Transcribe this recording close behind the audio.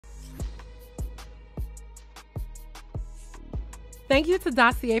Thank you to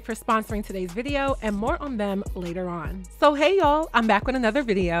Dossier for sponsoring today's video, and more on them later on. So hey y'all, I'm back with another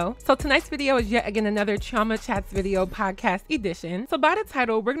video. So tonight's video is yet again another Chioma Chats video podcast edition. So by the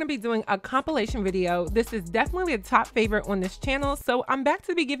title, we're going to be doing a compilation video. This is definitely a top favorite on this channel, so I'm back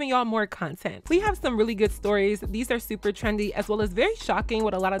to be giving y'all more content. We have some really good stories. These are super trendy as well as very shocking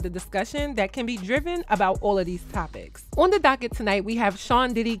with a lot of the discussion that can be driven about all of these topics. On the docket tonight, we have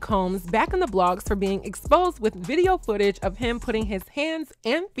Sean Diddy Combs back in the blogs for being exposed with video footage of him putting his hands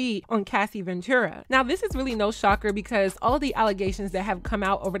and feet on Cassie Ventura. Now this is really no shocker because all of the allegations that have come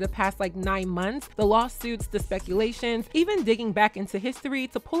out over the past like 9 months, the lawsuits, the speculations, even digging back into history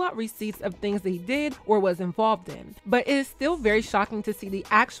to pull out receipts of things that he did or was involved in. But it is still very shocking to see the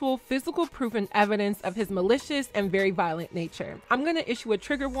actual physical proof and evidence of his malicious and very violent nature. I'm going to issue a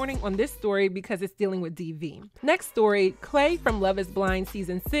trigger warning on this story because it's dealing with DV. Next story, Clay from Love is Blind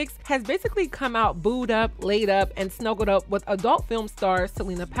season 6 has basically come out booed up, laid up, and snuggled up with adult film star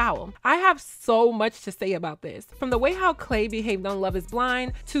Selena Powell. I have so much to say about this. From the way how Clay behaved on Love is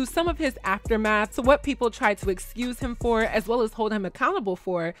Blind, to some of his aftermath, to what people tried to excuse him for, as well as hold him accountable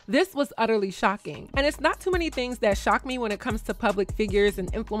for, this was utterly shocking. And it's not too many things that shock me when it comes to public figures and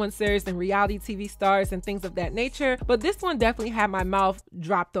influencers and reality TV stars and things of that nature, but this one definitely had my mouth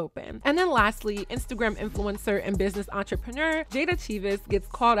dropped open. And then lastly, Instagram influencer and business entrepreneur Jayda Cheaves gets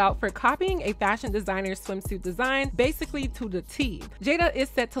called out for copying a fashion designer's swimsuit design, basically to the T. Jayda is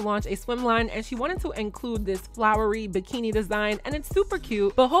set to launch a swim line and she wanted to include this flowery bikini design, and it's super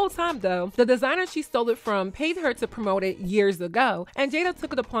cute. The whole time though, the designer she stole it from paid her to promote it years ago, and Jayda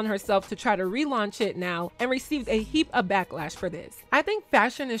took it upon herself to try to relaunch it now and received a heap of backlash for this. I think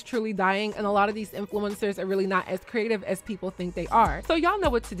fashion is truly dying and a lot of these influencers are really not as creative as people think they are. So y'all know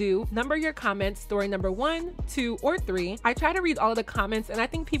what to do. Number your comments, story number 1, 2, or 3. I try to read all of the comments and I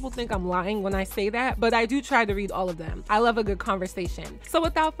think people think I'm lying when I say that, but I do try to read all of them. I love a good conversation. So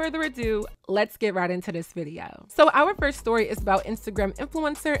without further ado, let's get right into this video. So our first story is about Instagram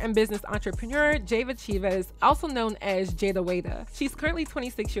influencer and business entrepreneur Jayda Cheaves, also known as Jayda Wayda. She's currently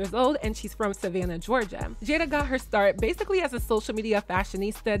 26 years old and she's from Savannah, Georgia. Jayda got her start basically as a social media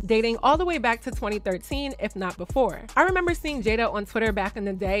fashionista, dating all the way back to 2013, if not before. I remember seeing Jayda on Twitter back in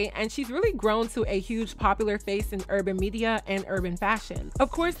the day, and she's really grown to a huge popular face in urban media and urban fashion.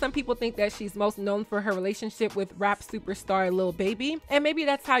 Of course, some people think that she's most known for her relationship with rap superstar Lil Baby, and maybe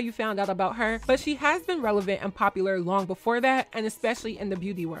that's how you found out about her, but she has been relevant and popular long before that, and especially in the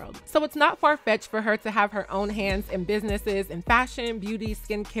beauty world. So it's not far-fetched for her to have her own hands in businesses in fashion, beauty,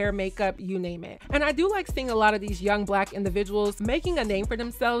 skincare, makeup, you name it. And I do like seeing a lot of these young Black individuals making a name for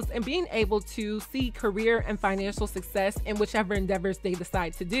themselves and being able to see career and financial success in whichever endeavors they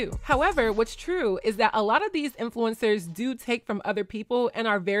decide to do. However, what's true is that a lot of these influencers do take from other people and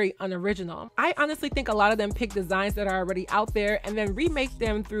are very unoriginal. I honestly think a lot of them pick designs that are already out there and then remake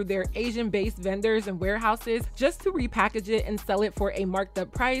them through their Asian-based vendors and warehouses just to repackage it and sell it for a marked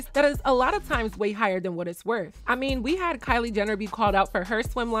up price that is a lot of times way higher than what it's worth. I mean, we had Kylie Jenner be called out for her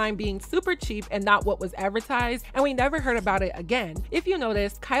swim line being super cheap and not what was advertised, and we never heard about it again. If you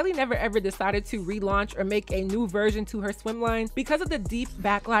notice, Kylie never ever decided to relaunch or make a new version to her swim line because of the deep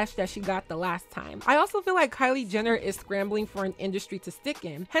backlash that she got the last time. I also feel like Kylie Jenner is scrambling for an industry to stick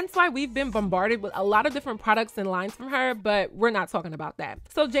in, hence why we've been bombarded with a lot of different products and lines from her, but we're not talking about that.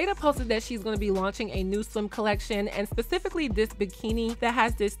 So Jayda posted that she's going to be launching a new swim collection, and specifically this bikini that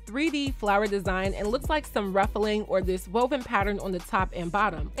has this 3D flower design and looks like some ruffling or this woven pattern on the top and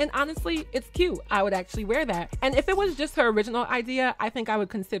bottom. And honestly, it's cute. I would actually wear that. And if it was just her original idea, I think I would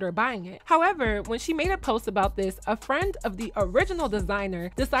consider buying it. However, when she made a post about this, a friend of the original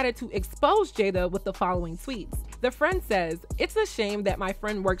designer decided to expose Jayda with the following tweets. The friend says, "It's a shame that my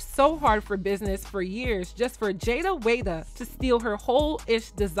friend worked so hard for business for years just for Jayda Wayda to steal her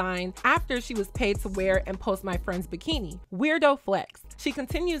whole-ish design after she was paid to wear and post my friend's bikini. Weirdo flex." She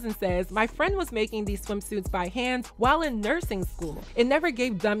continues and says, "My friend was making these swimsuits by hand while in nursing school. It never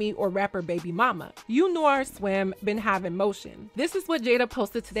gave dummy or rapper baby mama. You know our swim, been having motion." This is what Jayda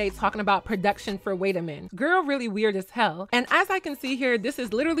posted today talking about production for Waydaman. Girl really weird as hell. And as I can see here, this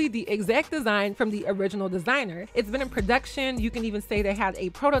is literally the exact design from the original designer. It's been in production. You can even say they had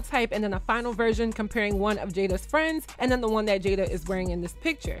a prototype and then a final version comparing one of Jayda's friends and then the one that Jayda is wearing in this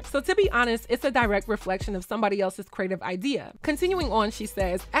picture. So to be honest, it's a direct reflection of somebody else's creative idea. Continuing on, she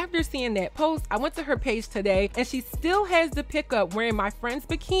says, "After seeing that post, I went to her page today and she still has the pickup wearing my friend's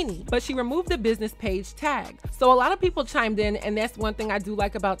bikini, but she removed the business page tag." So a lot of people chimed in, and that's one thing I do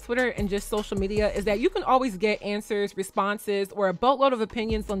like about Twitter and just social media is that you can always get answers, responses, or a boatload of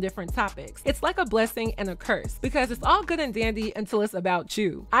opinions on different topics. It's like a blessing and a curse. because it's all good and dandy until it's about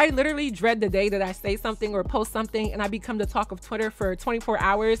you. I literally dread the day that I say something or post something and I become the talk of Twitter for 24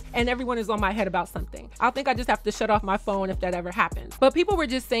 hours and everyone is on my head about something. I think I just have to shut off my phone if that ever happens. But people were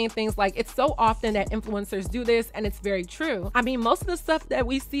just saying things like, it's so often that influencers do this, and it's very true. I mean, most of the stuff that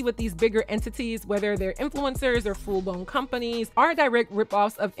we see with these bigger entities, whether they're influencers or full-blown companies, are direct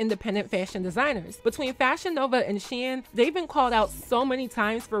ripoffs of independent fashion designers. Between Fashion Nova and Shein, they've been called out so many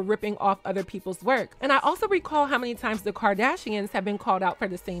times for ripping off other people's work. And I also recall how many times the Kardashians have been called out for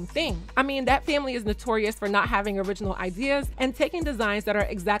the same thing. I mean, that family is notorious for not having original ideas and taking designs that are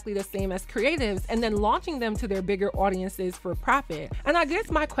exactly the same as creatives and then launching them to their bigger audiences for profit. And I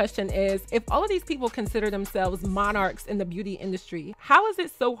guess my question is, if all of these people consider themselves monarchs in the beauty industry, how is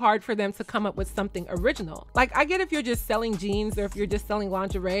it so hard for them to come up with something original? Like, I get if you're just selling jeans or if you're just selling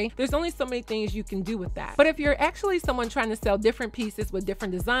lingerie, there's only so many things you can do with that. But if you're actually someone trying to sell different pieces with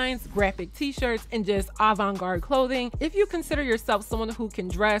different designs, graphic t-shirts, and just avant-garde clothing, if you consider yourself someone who can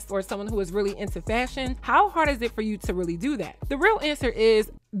dress or someone who is really into fashion, how hard is it for you to really do that? The real answer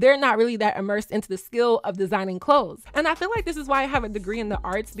is they're not really that immersed into the skill of designing clothes. And I feel like this is why I have a degree in the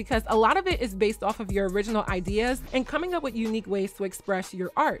arts, because a lot of it is based off of your original ideas and coming up with unique ways to express your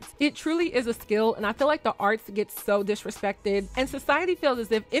art. It truly is a skill, and I feel like the arts get so disrespected, and society feels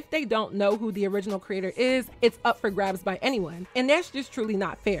as if they don't know who the original creator is, it's up for grabs by anyone. And that's just truly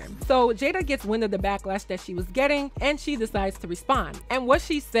not fair. So Jayda gets wind of the backlash that she was getting, and she decides to respond. And what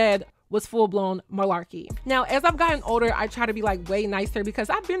she said was full-blown malarkey. Now, as I've gotten older, I try to be like way nicer because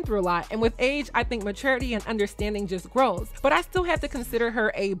I've been through a lot, and with age, I think maturity and understanding just grows. But I still have to consider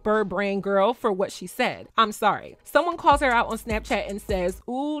her a bird-brain girl for what she said. I'm sorry. Someone calls her out on Snapchat and says,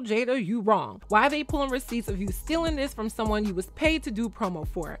 "Ooh, Jayda, you wrong. Why are they pulling receipts of you stealing this from someone you was paid to do promo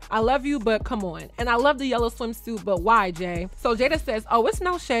for? I love you, but come on. And I love the yellow swimsuit, but why, Jay?" So Jayda says, "Oh, it's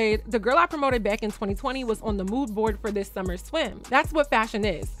no shade. The girl I promoted back in 2020 was on the mood board for this summer's swim. That's what fashion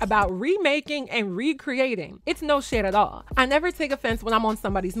is, about remaking and recreating. It's no shade at all. I never take offense when I'm on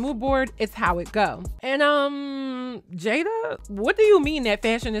somebody's mood board. It's how it go." And Jayda, what do you mean that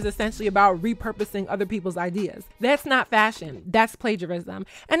fashion is essentially about repurposing other people's ideas? That's not fashion. That's plagiarism.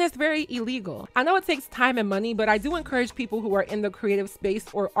 And it's very illegal. I know it takes time and money, but I do encourage people who are in the creative space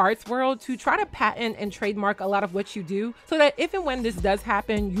or arts world to try to patent and trademark a lot of what you do so that if and when this does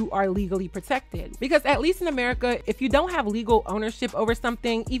happen, you are legally protected. Because at least in America, if you don't have legal ownership over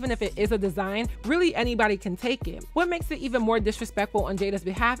something, even if it is a design, really anybody can take it. What makes it even more disrespectful on Jayda's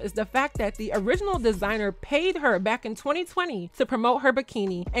behalf is the fact that the original designer paid her back in 2020 to promote her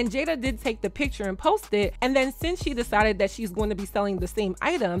bikini, and Jayda did take the picture and post it, and then since she decided that she's going to be selling the same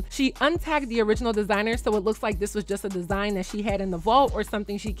item, she untagged the original designer so it looks like this was just a design that she had in the vault or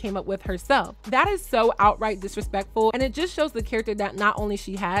something she came up with herself. That is so outright disrespectful, and it just shows the character that not only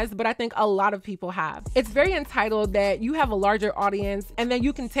she has, but I think a lot of people have. It's very entitled that you have a larger audience and then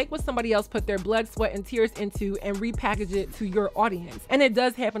you can take what somebody else put their blood, sweat, and tears into and repackage it to your audience. And it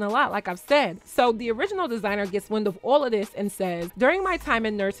does happen a lot, like I've said. So the original designer gets wind of all of this and says, "During my time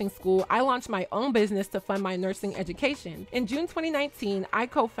in nursing school, I launched my own business to fund my nursing education. In June 2019, I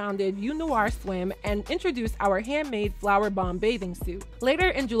co-founded You Noir Swim and introduced our handmade flower bomb bathing suit. Later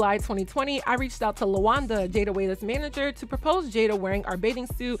in July 2020, I reached out to Lawanda, Jayda Wada's manager, to propose Jayda wearing our bathing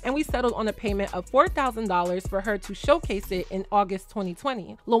suit, and we settled on a payment of $4,000 for her to showcase it in August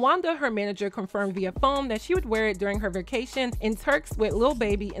 2020. Lawanda, her manager, confirmed via phone that she would wear it during her vacation in Turks with Lil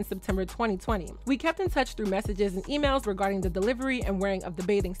Baby in September 2020. We kept in touch through messages and emails regarding the delivery and wearing of the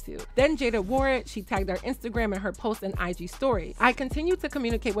bathing suit. Then Jayda wore it, she tagged our Instagram in her post and IG stories. I continued to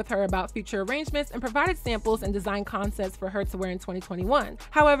communicate with her about future arrangements and provided samples and design concepts for her to wear in 2021.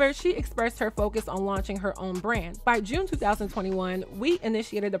 However, she expressed her focus on launching her own brand. By June 2021, we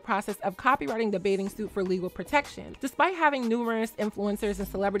initiated the process of copywriting the bathing suit for legal protection. Despite having numerous influencers and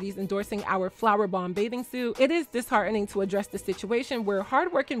celebrities endorsing our flower bomb bathing suit, it is disheartening to address the situation where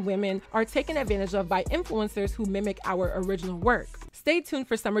hardworking women are taken advantage of by influencers who mimic our original work. Stay tuned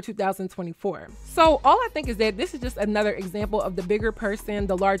for summer 2024. So all I think is that this is just another example of the bigger person,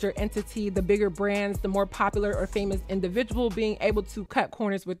 the larger entity, the bigger brands, the more popular or famous individual being able to cut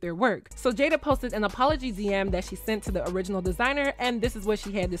corners with their work. So Jayda posted an apology DM that she sent to the original designer, and this is what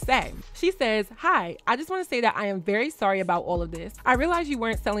she had to say. She says, "Hi, I just want to say that I am very sorry about all of this. I realized you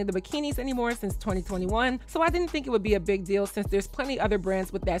weren't selling the bikinis anymore since 2021, so I didn't think it would be a big deal since there's plenty other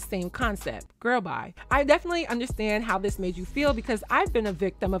brands with that same concept. Girl, bye. I definitely understand how this made you feel because I've been a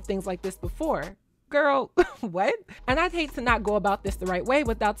victim of things like this before. girl, what? And I'd hate to not go about this the right way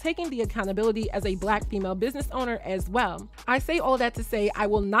without taking the accountability as a Black female business owner as well. I say all that to say I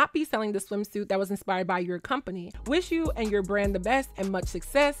will not be selling the swimsuit that was inspired by your company. Wish you and your brand the best and much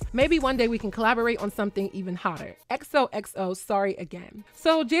success. Maybe one day we can collaborate on something even hotter. XOXO, sorry again.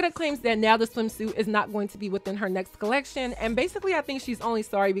 So Jayda claims that now the swimsuit is not going to be within her next collection, and basically I think she's only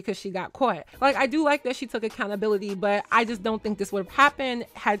sorry because she got caught. Like, I do like that she took accountability, but I just don't think this would have happened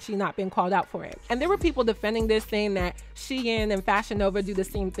had she not been called out for it. And there were people defending this, saying that Shein and Fashion Nova do the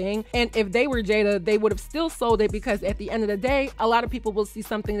same thing, and if they were Jayda, they would have still sold it, because at the end of the day, a lot of people will see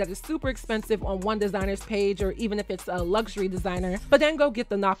something that is super expensive on one designer's page, or even if it's a luxury designer, but then go get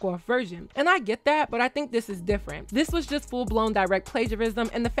the knockoff version. And I get that, but I think this is different. This was just full-blown direct plagiarism,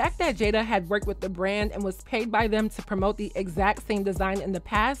 and the fact that Jayda had worked with the brand and was paid by them to promote the exact same design in the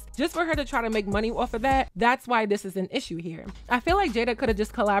past, just for her to try to make money off of that, that's why this is an issue here. I feel like Jayda could have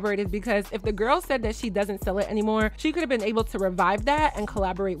just collaborated, because if the girl said that she doesn't sell it anymore, she could have been able to revive that and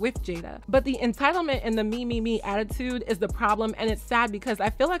collaborate with Jayda. But the entitlement and the me attitude is the problem, and it's sad because I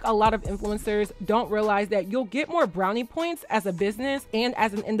feel like a lot of influencers don't realize that you'll get more brownie points as a business and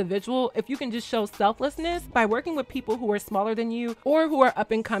as an individual if you can just show selflessness by working with people who are smaller than you or who are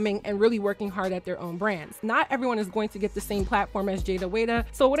up and coming and really working hard at their own brands. Not everyone is going to get the same platform as Jayda,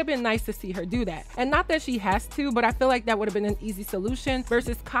 so it would have been nice to see her do that. And not that she has to, but I feel like that would have been an easy solution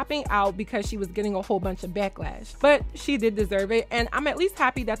versus copping out because she was getting a whole bunch of backlash. But she did deserve it, and I'm at least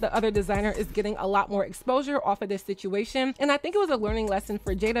happy that the other designer is getting a lot more exposure off of this situation. And I think it was a learning lesson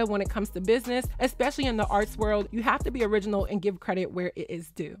for Jayda when it comes to business, especially in the arts world. You have to be original and give credit where it is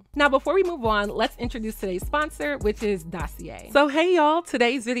due. Now, before we move on, let's introduce today's sponsor, which is Dossier. So hey y'all,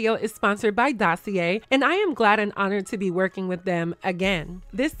 today's video is sponsored by Dossier, and I am glad and honored to be working with them again.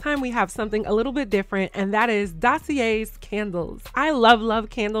 This time we have something a little bit different, and that is Dossier's candles. I love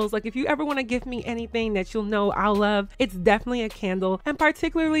candles. Like, if you ever want to gift me anything that you'll know I'll love, it's definitely a candle, and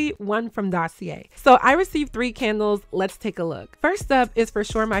particularly one from Dossier. So I received 3 candles. Let's take a look. First up is for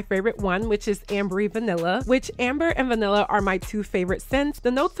sure my favorite one, which is Ambery Vanilla, which amber and vanilla are my 2 favorite scents.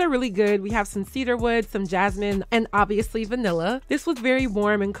 The notes are really good. We have some cedarwood, some jasmine, and obviously vanilla. This was very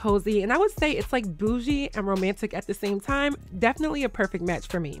warm and cozy, and I would say it's like bougie and romantic at the same time. Definitely a perfect match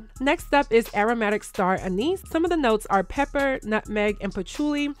for me. Next up is Aromatic Star Anise. Some of the notes are pepper, nutmeg, and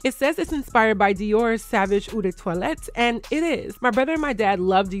patchouli. It says it's inspired by Dior's Savage Eau de Toilette, and it is. My brother and my dad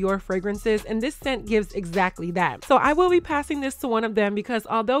love Dior fragrances, and this scent gives exactly that. So I will be passing this to one of them, because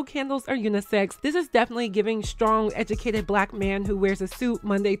although candles are unisex, this is definitely giving strong, educated Black man who wears a suit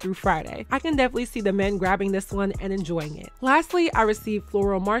Monday through Friday. I can definitely see the men grabbing this one and enjoying it. Lastly, I received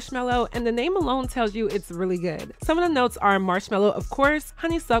Floral Marshmallow, and the name alone tells you it's really good. Some of the notes are marshmallow, of course,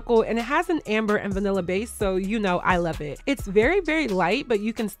 honeysuckle, and it has an amber and vanilla base, so you know I love it. It's very light, but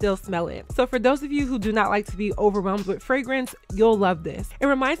you can still smell it. So for those of you who do not like to be overwhelmed with fragrance, you'll love this. It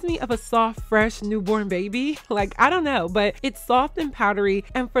reminds me of a soft, fresh newborn baby. Like, I don't know, but it's soft and powdery,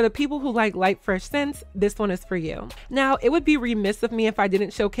 and for the people who like light, fresh scents, this one is for you. Now, it would be remiss of me if I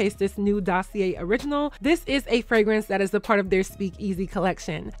didn't showcase this new Dossier original. This is a fragrance that is a part of their Speak Easy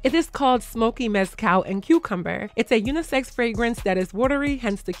collection. It is called Smoky Mezcal and Cucumber. It's a unisex fragrance that is watery,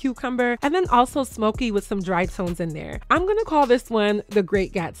 hence the cucumber, and then also smoky with some dry tones in there. I'm gonna call this one the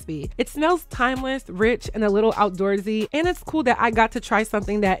Great Gatsby. It smells timeless, rich, and a little outdoorsy, and it's cool that I got to try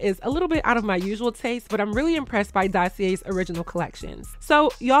something that is a little bit out of my usual taste, but I'm really impressed by Dossier's original collections.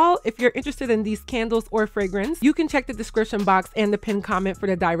 So y'all, if you're interested in these candles or fragrance, you can check the description box and the pinned comment for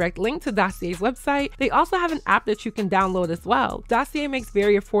the direct link to Dossier's website. They also have an app that you can download as well. Dossier makes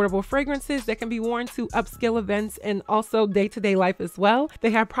very affordable fragrances that can be worn to upscale events and also day-to-day life as well.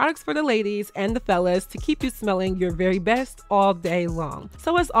 They have products for the ladies and the fellas to keep you smelling your very best all day long.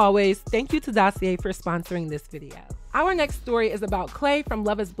 So as always, thank you to Dossier for sponsoring this video. Our next story is about Clay from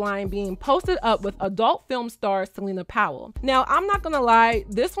Love is Blind being posted up with adult film star Selena Powell. Now, I'm not gonna lie,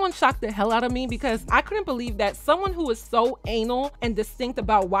 this one shocked the hell out of me because I couldn't believe that someone who is so anal and distinct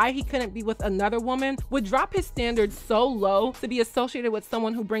about why he couldn't be with another woman would drop his standards so low to be associated with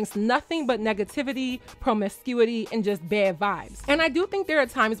someone who brings nothing but negativity, promiscuity, and just bad vibes. And I do think there are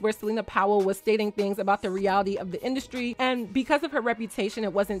times where Selena Powell was stating things about the reality of the industry, and because of her reputation,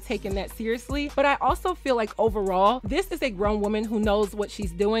 it wasn't taken that seriously. But I also feel like overall, this is a grown woman who knows what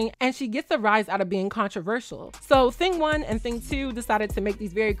she's doing, and she gets a rise out of being controversial. So Thing 1 and Thing 2 decided to make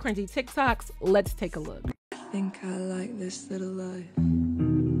these very cringy TikToks. Let's take a look. I think I like this little life.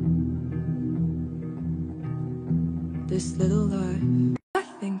 This little life. I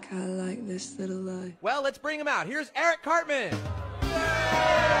think I like this little life. Well, let's bring him out. Here's Eric Cartman.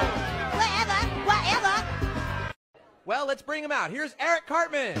 Whatever. Well, let's bring him out. Here's Eric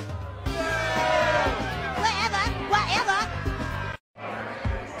Cartman.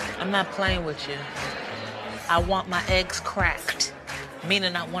 I'm not playing with you. I want my eggs cracked,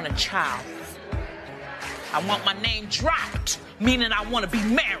 meaning I want a child. I want my name dropped, meaning I want to be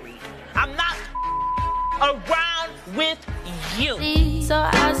married. I'm not around with you. So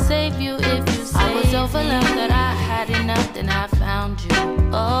I'll save you if you say I was overwhelmed that I had enough, then I found you.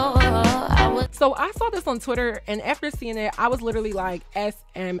 So I saw this on Twitter, and after seeing it, I was literally like,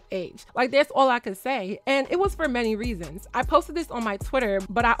 SMH. Like, that's all I could say. And it was for many reasons. I posted this on my Twitter,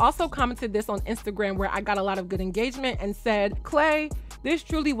 but I also commented this on Instagram, where I got a lot of good engagement and said, Clay, this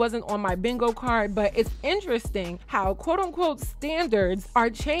truly wasn't on my bingo card, but it's interesting how quote unquote standards are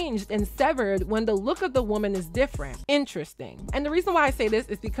changed and severed when the look of the woman is different. Interesting. And the reason why I say this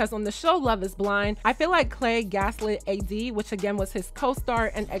is because on the show Love is Blind, I feel like Clay gaslit AD, which again was his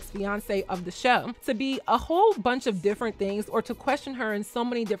co-star and ex-fiance of the show, to be a whole bunch of different things or to question her in so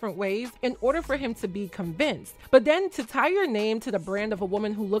many different ways in order for him to be convinced. But then to tie your name to the brand of a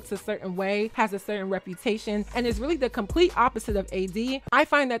woman who looks a certain way, has a certain reputation, and is really the complete opposite of AD, I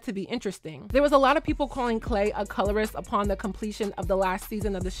find that to be interesting. There was a lot of people calling Clay a colorist upon the completion of the last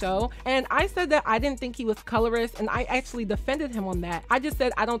season of the show, and I said that I didn't think he was colorist, and I actually defended him on that. I just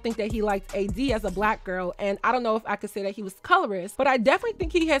said I don't think that he liked AD as a black girl, and I don't know if I could say that he was colorist, but I definitely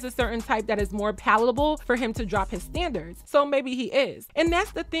think he has a certain type that is more palatable for him to drop his standards. So maybe he is. And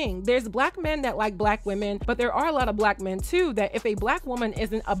that's the thing. There's black men that like black women, but there are a lot of black men too that if a black woman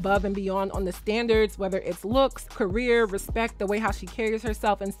isn't above and beyond on the standards, whether it's looks, career, respect, the way how she carries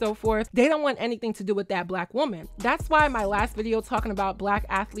herself and so forth, they don't want anything to do with that black woman. That's why my last video talking about black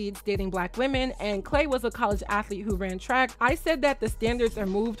athletes dating black women, and Clay was a college athlete who ran track, I said that the standards are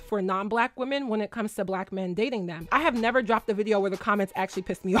moved for non-black women when it comes to black men dating them. I have never dropped a video where the comments actually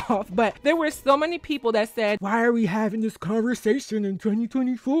pissed me off, but there were so many people that said, why are we having this conversation in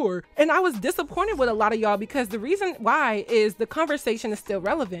 2024? And I was disappointed with a lot of y'all because the reason why is the conversation is still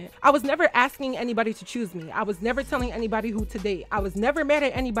relevant. I was never asking anybody to choose me. I was never telling anybody who to date. I was never mad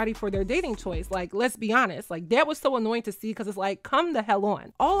at anybody for their dating choice. Like, let's be honest, like that was so annoying to see because it's like, come the hell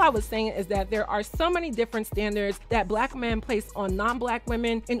on. All I was saying is that there are so many different standards that black men place on non-black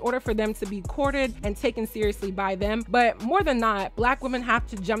women in order for them to be courted and taken seriously by them. But more than not, black women have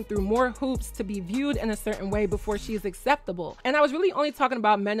to jump through more hoops to be viewed in a certain way before she is acceptable. And I was really only talking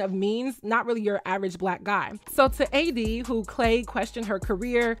about men of means, not really your average black guy. So to AD, who Clay questioned her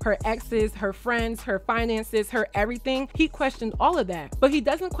career, her exes, her friends, her finances, her everything, he questioned all of that. But he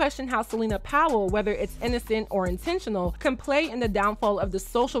doesn't question how Selena Powell, whether it's innocent or intentional, can play in the downfall of the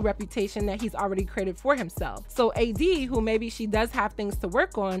social reputation that he's already created for himself. So AD, who maybe she does have things to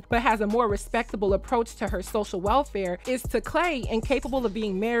work on, but has a more respectable approach to her social welfare, is to Clay incapable of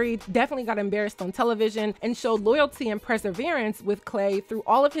being married, definitely got embarrassed on television, and showed loyalty and perseverance with Clay through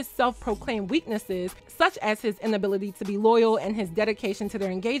all of his self-proclaimed weaknesses, such as his inability to be loyal and his dedication to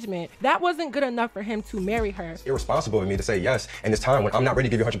their engagement. That wasn't good enough for him to marry her. It's irresponsible of me to say yes in this time when I'm not ready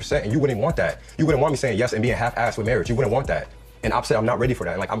to give you 100%, and you wouldn't want that. You wouldn't want me saying yes and being half-assed with marriage. You wouldn't want that. And I'm saying I'm not ready for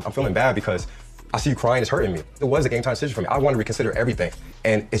that. Like, I'm feeling bad because I see you crying, it's hurting me. It was a game time decision for me. I want to reconsider everything.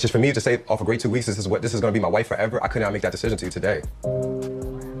 And it's just for me to say off a great 2 weeks, this is going to be my wife forever. I could not make that decision to you today.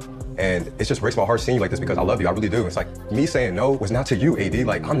 And it just breaks my heart seeing you like this because I love you, I really do. It's like me saying no was not to you, AD,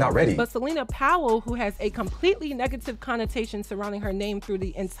 like I'm not ready. But Selena Powell, who has a completely negative connotation surrounding her name through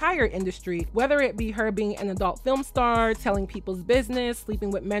the entire industry, whether it be her being an adult film star, telling people's business,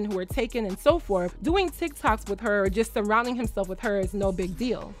 sleeping with men who are taken and so forth, doing TikToks with her, or just surrounding himself with her is no big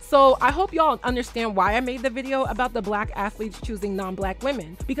deal. So I hope y'all understand why I made the video about the black athletes choosing non-black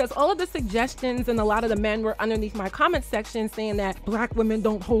women, because all of the suggestions and a lot of the men were underneath my comment section saying that black women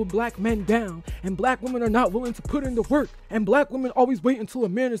don't hold black men down, and black women are not willing to put in the work, and black women always wait until a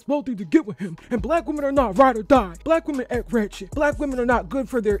man is wealthy to get with him, and black women are not ride or die, black women act ratchet, black women are not good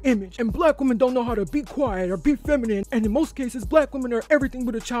for their image, and black women don't know how to be quiet or be feminine, and in most cases black women are everything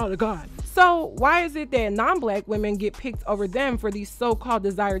but a child of God. So why is it that non-black women get picked over them for these so-called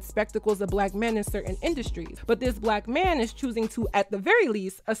desired spectacles of black men in certain industries, but this black man is choosing to, at the very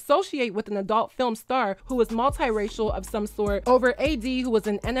least, associate with an adult film star who is multiracial of some sort over AD, who was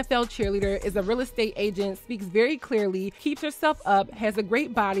an NFL cheerleader, is a real estate agent, speaks very clearly, keeps herself up, has a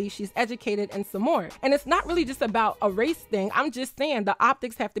great body, she's educated, and some more. And it's not really just about a race thing. I'm just saying the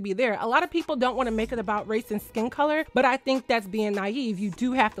optics have to be there. A lot of people don't want to make it about race and skin color, but I think that's being naive. You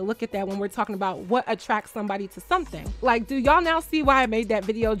do have to look at that when we're talking about what attracts somebody to something. Like, do y'all now see why I made that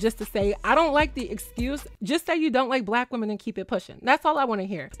video just to say, I don't like the excuse, just say you don't like black women and keep it pushing. That's all I want to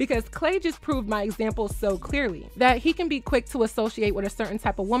hear. Because Clay just proved my example so clearly, that he can be quick to associate with a certain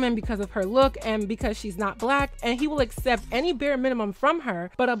type of woman woman because of her look and because she's not black, and he will accept any bare minimum from her,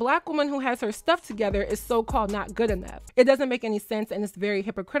 but a black woman who has her stuff together is so-called not good enough. It doesn't make any sense and it's very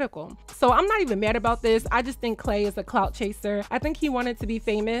hypocritical. So I'm not even mad about this. I just think Clay is a clout chaser. I think he wanted to be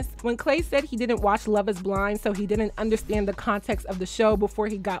famous. When Clay said he didn't watch Love is Blind, so he didn't understand the context of the show before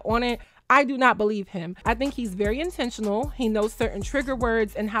he got on it, I do not believe him. I think he's very intentional. He knows certain trigger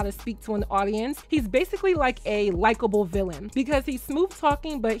words and how to speak to an audience. He's basically like a likable villain because he's smooth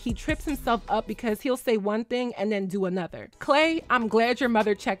talking, but he trips himself up because he'll say one thing and then do another. Clay, I'm glad your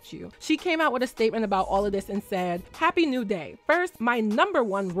mother checked you. She came out with a statement about all of this and said, "Happy New Day. First, my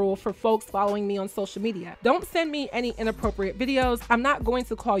 #1 rule for folks following me on social media. Don't send me any inappropriate videos. I'm not going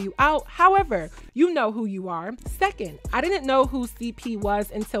to call you out. However, you know who you are. Second, I didn't know who CP was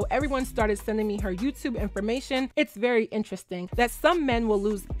until everyone started sending me her YouTube information. It's very interesting that some men will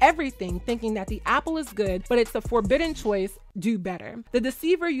lose everything thinking that the apple is good, but it's a forbidden choice. Do better. The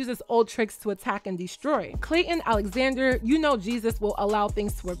deceiver uses old tricks to attack and destroy. Clayton Alexander, you know Jesus will allow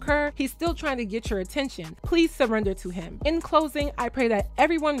things to occur. He's still trying to get your attention. Please surrender to him. In closing, I pray that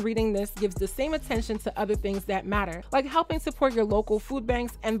everyone reading this gives the same attention to other things that matter, like helping support your local food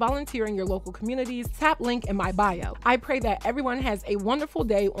banks and volunteering your local communities. Tap link in my bio. I pray that everyone has a wonderful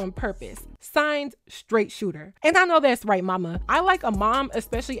day on purpose. Signed, Straight Shooter." And I know that's right, mama. I like a mom,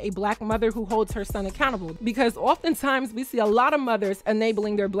 especially a black mother who holds her son accountable, because oftentimes we see a lot of mothers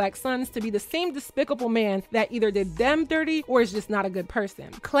enabling their black sons to be the same despicable man that either did them dirty or is just not a good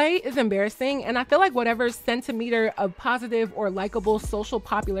person. Clay is embarrassing, and I feel like whatever centimeter of positive or likable social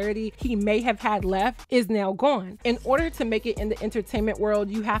popularity he may have had left is now gone. In order to make it in the entertainment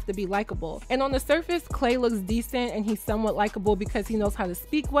world, you have to be likable. And on the surface, Clay looks decent and he's somewhat likable because he knows how to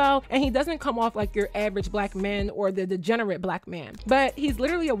speak well, and he doesn't come off like your average black man or the degenerate black man. But he's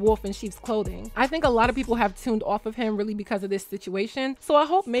literally a wolf in sheep's clothing. I think a lot of people have tuned off of him really because of this situation. So I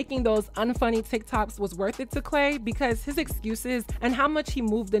hope making those unfunny TikToks was worth it to Clay, because his excuses and how much he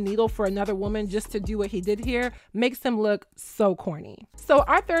moved the needle for another woman just to do what he did here makes him look so corny. So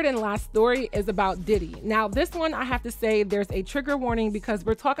our third and last story is about Diddy. Now this one, I have to say there's a trigger warning because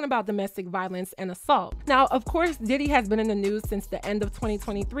we're talking about domestic violence and assault. Now, of course, Diddy has been in the news since the end of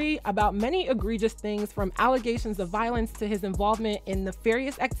 2023 about many egregious things, from allegations of violence to his involvement in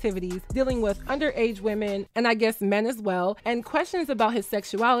nefarious activities dealing with underage women and I guess men as well, and questions about his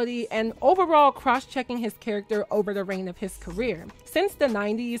sexuality and overall cross-checking his character over the reign of his career. Since the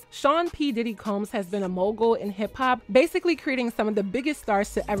 90s, Sean P. Diddy Combs has been a mogul in hip-hop, basically creating some of the biggest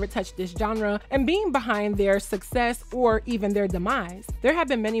stars to ever touch this genre and being behind their success or even their demise. There have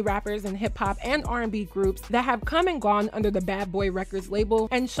been many rappers in hip-hop and R&B groups that have come and gone under the Bad Boy Records label,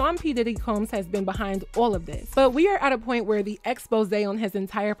 and Sean P. Diddy Combs has been behind all of this. But we are at a point where the expose on his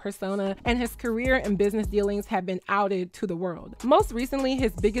entire persona and his career and business dealings have been outed to the world. Most recently,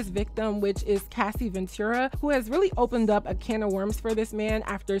 his biggest victim, which is Cassie Ventura, who has really opened up a can of worms for this man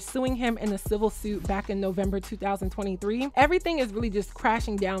after suing him in a civil suit back in November 2023. Everything is really just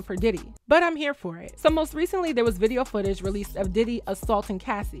crashing down for Diddy, but I'm here for it. So most recently, there was video footage released of Diddy assaulting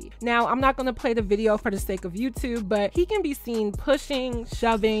Cassie. Now, I'm not going to play the video for the sake of YouTube, but he can be seen pushing,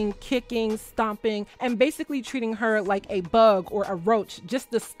 shoving, kicking, stomping, and basically treating her like a bug or a roach,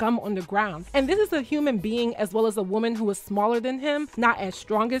 just the scum on the ground. And this is a human being as well as a woman who is smaller than him, not as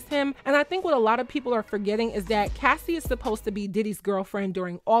strong as him. And I think what a lot of people are forgetting is that Cassie is supposed to be Diddy's girlfriend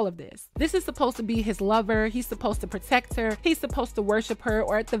during all of this. This is supposed to be his lover. He's supposed to protect her. He's supposed to worship her,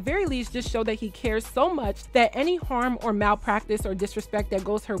 or at the very least just show that he cares so much that any harm or malpractice or disrespect that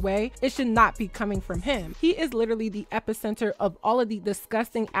goes her way, it should not be coming from him. He is literally the epicenter of all of the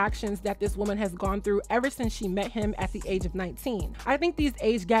disgusting actions that this woman has gone through ever since she met him at the age of 19. I think these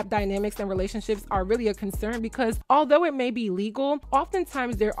age gap dynamics and relationships are really a concern because although it may be legal,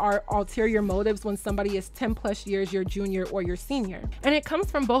 oftentimes there are ulterior motives when somebody is 10 plus years your junior or your senior. And it comes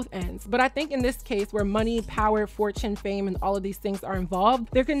from both ends. But I think in this case, where money, power, fortune, fame, and all of these things are involved,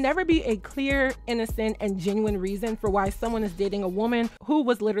 there can never be a clear, innocent, and genuine reason for why someone is dating a woman who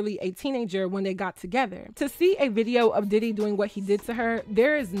was literally a teenager when they got together. To see a video of Diddy doing what he did to her,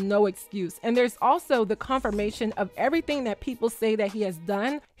 there is no excuse. And there's also the confirmation of everything that people say that he has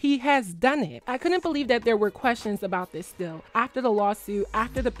done. He has done it. I couldn't believe that there were questions about this still. After the lawsuit,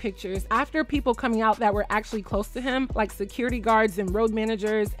 after the pictures, after people coming out that were actually close to him, like security guards and road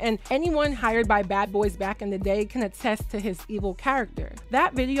managers, and anyone hired by bad boys back in the day can attest to his evil character.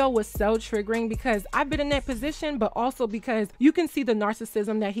 That video was so triggering because I've been in that position, but also because you can see the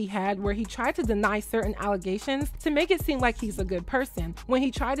narcissism that he had where he tried to deny certain allegations to make it seem like he's a good person. When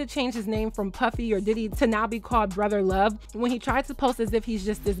he tried to change his name from Puffy or Diddy to now be called Brother Love, when he tried to post as if he's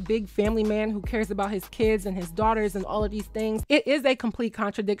just this big family man who cares about his kids and his daughters and all of these things, it is a complete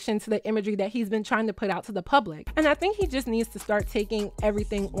contradiction to the imagery that he's been trying to put out to the public. And I think he just needs to start taking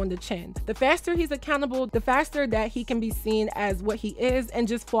everything on the chin. The faster he's accountable, the faster that he can be seen as what he is and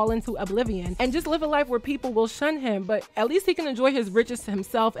just fall into oblivion and just live a life where people will shun him, but at least he can enjoy his riches to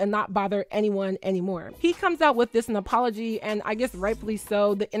himself and not bother anyone anymore. He comes out with this an apology, and I guess rightfully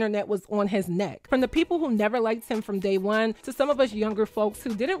so, the internet was on his neck. From the people who never liked him from day one to some of us younger folks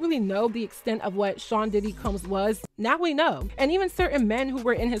who didn't really know the extent of what Sean Diddy Combs was, now we know. And even certain men who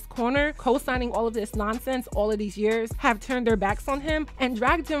were in his corner co-signing all of this nonsense all of these years have turned their backs on him and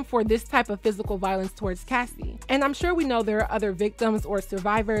dragged him for this type of physical violence towards Cassie. And I'm sure we know there are other victims or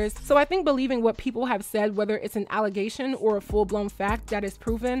survivors, so I think believing what people have said, whether it's an allegation or a full-blown fact that is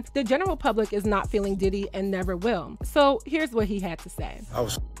proven, the general public is not feeling Diddy and never will. So here's what he had to say. I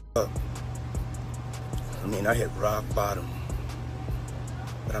was up. I mean, I hit rock bottom,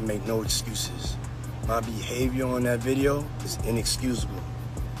 but I make no excuses. My behavior on that video is inexcusable.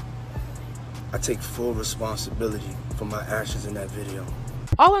 I take full responsibility for my actions in that video.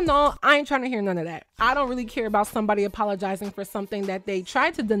 All in all, I ain't trying to hear none of that. I don't really care about somebody apologizing for something that they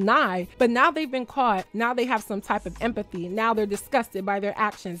tried to deny, but now they've been caught. Now they have some type of empathy. Now they're disgusted by their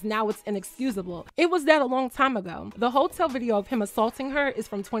actions. Now it's inexcusable. It was that a long time ago. The hotel video of him assaulting her is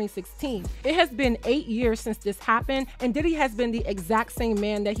from 2016. It has been 8 years since this happened, and Diddy has been the exact same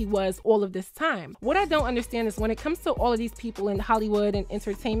man that he was all of this time. What I don't understand is when it comes to all of these people in Hollywood and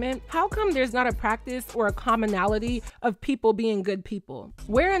entertainment, how come there's not a practice or a commonality of people being good people?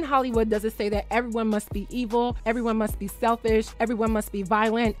 Where in Hollywood does it say that everyone must be evil, everyone must be selfish, everyone must be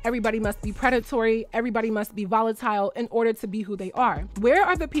violent, everybody must be predatory, everybody must be volatile in order to be who they are? Where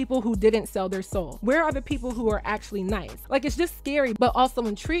are the people who didn't sell their soul? Where are the people who are actually nice? Like, it's just scary, but also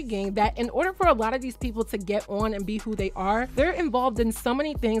intriguing that in order for a lot of these people to get on and be who they are, they're involved in so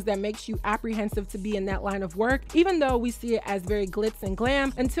many things that makes you apprehensive to be in that line of work, even though we see it as very glitz and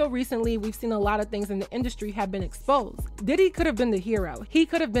glam. Until recently, we've seen a lot of things in the industry have been exposed. Diddy could have been the hero. He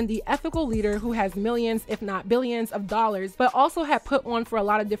could have been the ethical leader who has millions, if not billions of dollars, but also had put on for a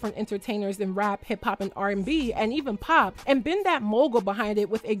lot of different entertainers in rap, hip hop, and R&B, and even pop, and been that mogul behind it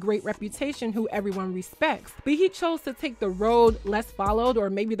with a great reputation who everyone respects. But he chose to take the road less followed, or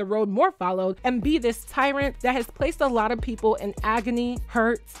maybe the road more followed, and be this tyrant that has placed a lot of people in agony,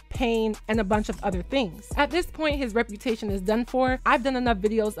 hurt, pain, and a bunch of other things. At this point, his reputation is done for. I've done enough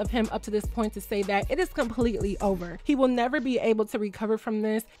videos of him up to this point to say that it is completely over. He will never be able to recover from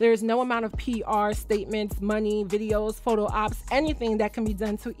this. There is no amount of PR statements, money, videos, photo ops, anything that can be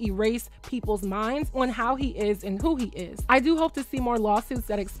done to erase people's minds on how he is and who he is. I do hope to see more lawsuits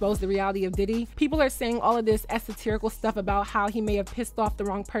that expose the reality of Diddy. People are saying all of this esoterical stuff about how he may have pissed off the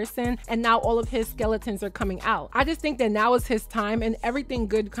wrong person, and now all of his skeletons are coming out. I just think that now is his time, and everything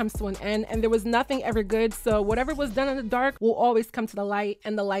good comes to an end, and there was nothing ever good, so whatever was done in the dark will always come to the light,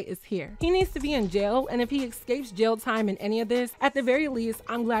 and the light is here. He needs to be in jail, and if he escapes jail time in any of this, at the very least,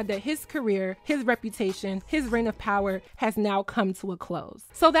 I'm glad that his career, his reputation, his reign of power has now come to a close.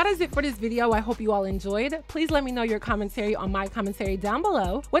 So that is it for this video. I hope you all enjoyed. Please let me know your commentary on my commentary down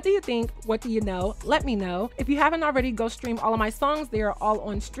below. What do you think? What do you know? Let me know. If you haven't already, go stream all of my songs. They are all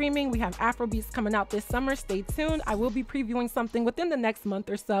on streaming. We have Afrobeats coming out this summer. Stay tuned. I will be previewing something within the next month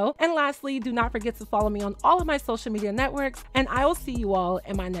or so. And lastly, do not forget to follow me on all of my social media networks, and I will see you all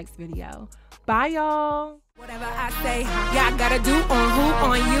in my next video. Bye, y'all. Whatever I say, y'all gotta do on who,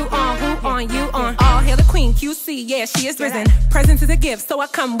 on you, on who, on you, on. All hail the queen, QC, yeah, she is risen. Presents is a gift, so I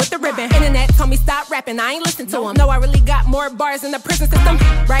come with the ribbon. Internet told me stop rapping, I ain't listen to them. No, I really got more bars in the prison system,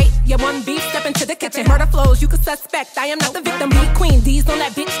 right? Yeah, one beef, step into the kitchen. Murder flows, you could suspect, I am not the victim. Be queen, D's on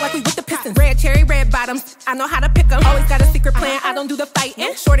that bitch like we with the Pistons. Red cherry, red bottoms, I know how to pick them. Always got a secret plan, I don't do the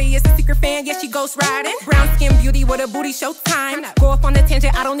fighting. Shorty is a secret fan, yeah, she ghost riding. Brown skin beauty with a booty, show time. Go off on a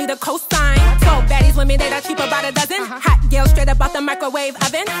tangent, I don't need a cosign. Told baddies women that are cheaper by the dozen. Hot girl straight up out the microwave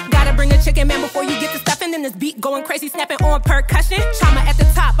oven. Gotta bring a chicken, man, before you get to stuffing. And this beat going crazy, snapping on percussion. Chioma at the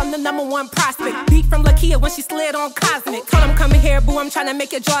top, I'm the #1 prospect. Beat from Lakia when she slid on Cosmic. Told him come here, boo, I'm trying to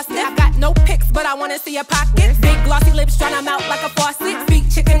make your jaw stiff. I got no pics, but I wanna see your pockets. Big glossy lips, drying them out like a faucet. Big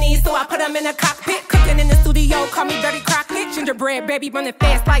chicken knees, so I put them in a cockpit. Cooking in the studio, call me Dirty Crockett. Gingerbread baby running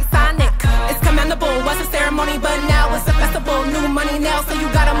fast like Sonic. It's commendable, was a ceremony, but now it's a festival. New money now, so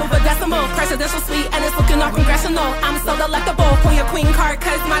you gotta move a decimal. Presidential suite, and it's looking all congressional. I'm so delectable, pull your queen card,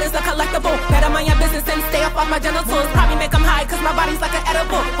 cause mine is a collectible. Better mind your business and stay up off my genitals. Probably make them high, cause my body's like an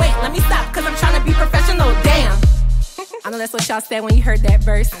edible. Wait, let me know that's what y'all said when you heard that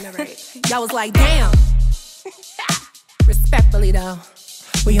verse. I know, right? Y'all was like, damn. Respectfully though,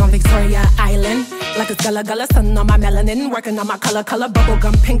 we on Victoria Island. Like it's gullah gullah, sun on my melanin. Working on my color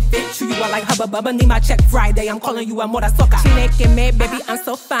bubblegum pink fit. Chew you all like hubba bubba, need my check Friday. I'm calling you a mora soca. Chineke me, baby, I'm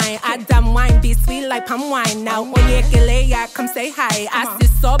so fine. I damn wine, be sweet like palm wine. Now onyekele, yeah, come say hi. I see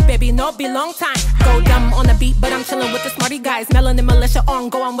so, baby, no be long time. Go dumb on the beat, but I'm chilling with the smarty guys. Melanin militia on,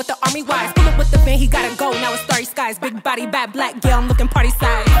 go on with the army wives. Pull up with the van, he gotta go, now it's starry skies. Big body, bad black girl, I'm looking party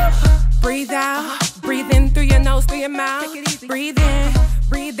size. Breathe out, breathe in through your nose, through your mouth. Breathe in,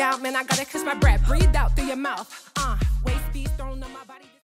 breathe out, man, I gotta catch my breath. Breathe out through your mouth. Waist beats thrown on my body.